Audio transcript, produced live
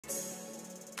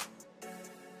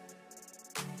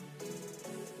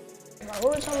Like,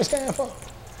 what Rich Homie stand for?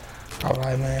 I was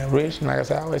like, man, Rich, like I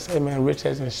said, I always say, man, Rich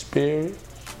as in spirit,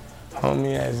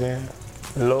 homie as in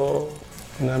love,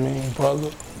 you know what I mean,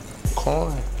 brother,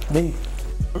 Quan, me.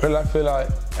 Really, I feel like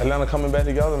Atlanta coming back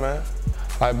together, man.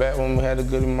 Like back when we had the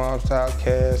Goody Mob style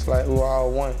cast, like we were all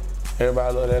one.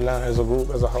 Everybody loved Atlanta as a group,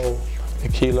 as a whole. The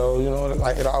Kilo, you know,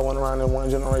 like it all went around in one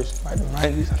generation, like the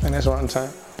 90s, I think that's around the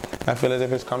time. I feel as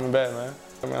if it's coming back, man.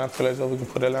 I feel as if we can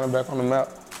put Atlanta back on the map.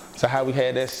 So how we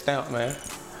had that stamp, man.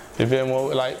 You feel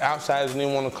me? Like outsiders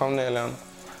didn't want to come to Atlanta.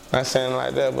 Not saying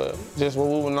like that, but just what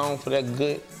we were known for, that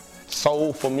good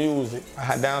soulful music.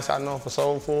 Down south known for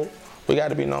soulful. We got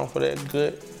to be known for that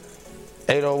good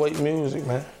 808 music,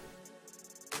 man.